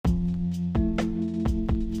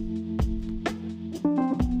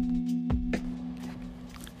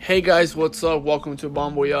Hey guys, what's up? Welcome to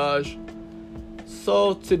Bon Voyage.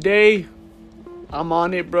 So today I'm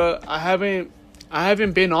on it, bro. I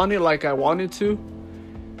haven't been on it like I wanted to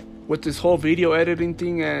with this whole video editing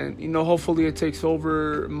thing, and hopefully it takes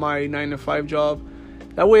over my 9 to 5 job.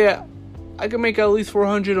 That way I can make at least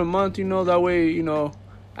 $400 a month. That way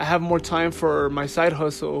I have more time for my side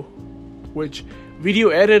hustle, which video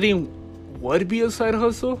editing would be a side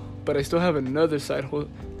hustle, but I still have another side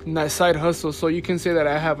hustle. So you can say that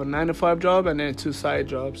I have a 9 to 5 job and then 2 side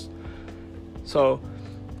jobs. So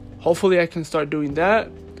hopefully I can start doing that.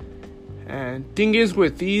 And thing is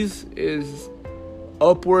with these is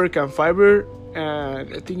Upwork and Fiverr,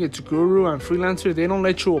 and I think it's Guru and Freelancer, they don't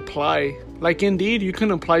let you apply. Like Indeed, you can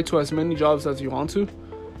apply to as many jobs as you want to.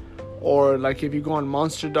 Or like if you go on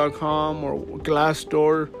Monster.com or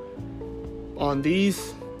Glassdoor, on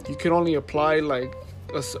these you can only apply like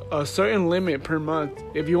a certain limit per month.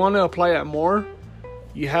 If you want to apply at more,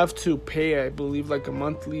 you have to pay, I believe, like a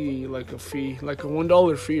monthly, like a fee, like a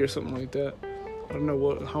 $1 fee or something like that. I don't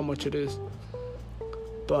know how much it is,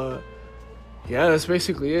 but yeah, that's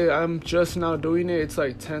basically it. I'm just now doing it. It's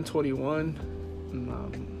like 10:21.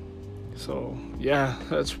 So yeah,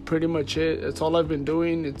 that's pretty much it. That's all I've been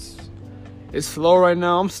doing. It's slow right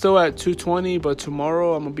now. I'm still at 220, but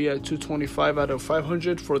tomorrow I'm gonna be at 225 out of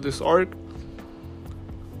 500 for this arc.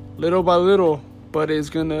 Little by little, but it's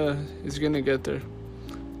gonna get there.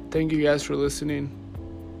 Thank you guys for listening.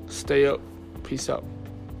 Stay up. Peace out.